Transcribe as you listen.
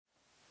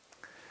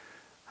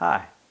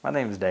Hi, my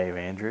name is Dave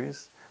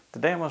Andrews.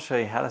 Today I'm going to show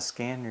you how to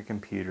scan your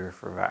computer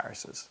for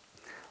viruses.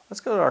 Let's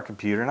go to our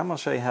computer and I'm going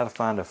to show you how to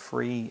find a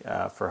free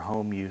for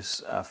home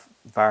use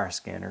virus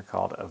scanner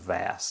called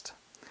Avast.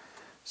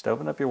 Just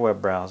open up your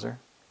web browser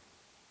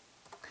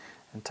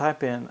and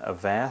type in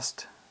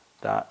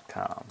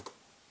avast.com.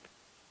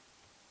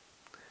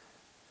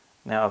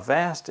 Now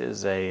Avast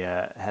is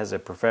has a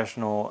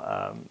professional,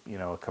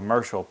 a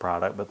commercial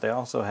product, but they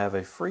also have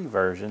a free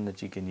version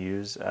that you can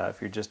use if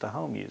you're just a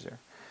home user.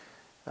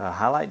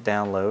 Highlight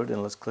download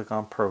and let's click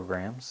on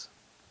programs.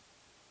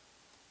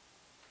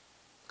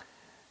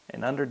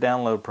 And under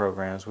download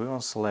programs we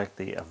want to select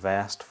the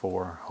Avast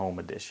 4 Home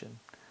Edition.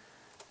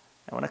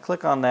 And when I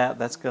click on that,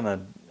 that's going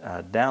to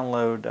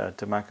download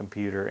to my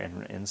computer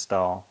and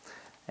install.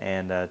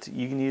 And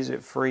you can use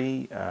it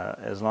free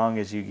as long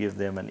as you give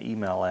them an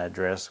email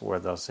address where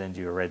they'll send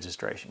you a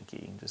registration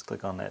key. Just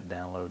click on that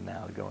download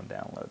now to go and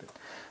download it.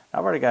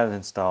 I've already got it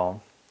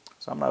installed,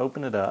 so I'm going to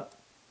open it up.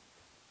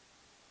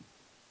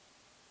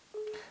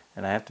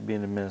 And I have to be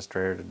an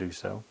administrator to do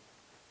so.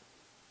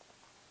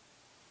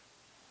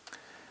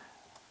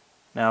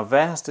 Now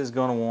Avast is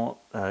going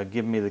to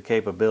give me the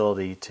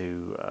capability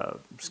to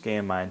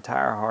scan my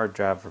entire hard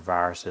drive for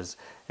viruses.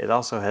 It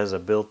also has a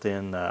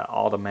built-in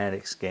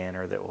automatic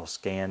scanner that will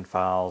scan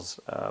files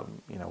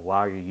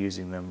while you're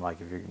using them, like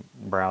if you're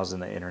browsing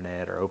the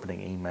internet or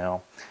opening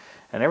email.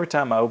 And every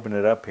time I open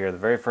it up here, the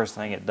very first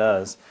thing it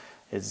does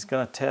is it's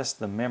going to test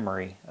the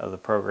memory of the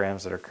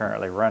programs that are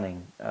currently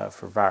running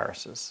for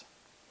viruses.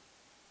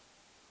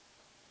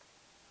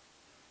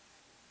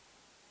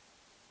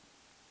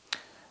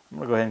 I'm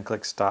going to go ahead and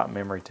click Stop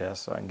Memory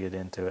Test so I can get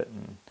into it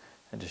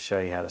and just show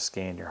you how to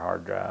scan your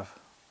hard drive.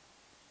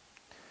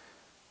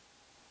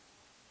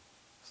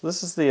 So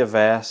this is the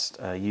Avast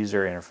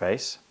user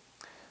interface.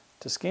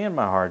 To scan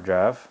my hard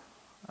drive,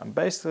 I'm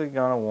basically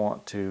going to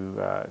want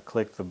to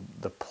click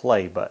the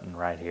play button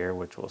right here,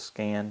 which will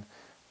scan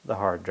the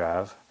hard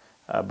drive.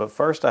 But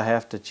first I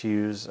have to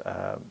choose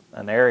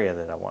an area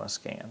that I want to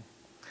scan.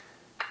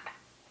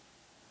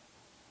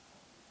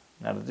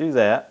 Now to do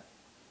that,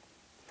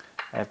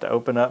 I have to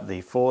open up the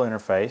full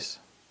interface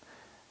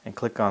and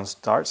click on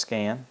Start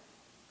Scan.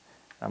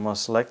 I'm going to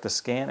select the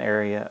scan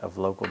area of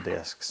local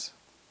disks.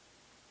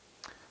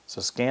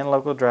 So Scan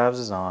Local Drives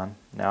is on.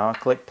 Now I'll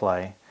click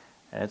play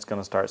and it's going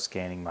to start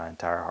scanning my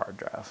entire hard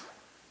drive.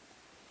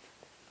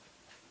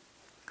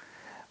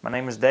 My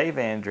name is Dave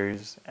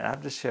Andrews and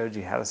I've just showed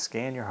you how to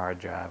scan your hard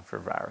drive for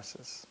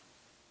viruses.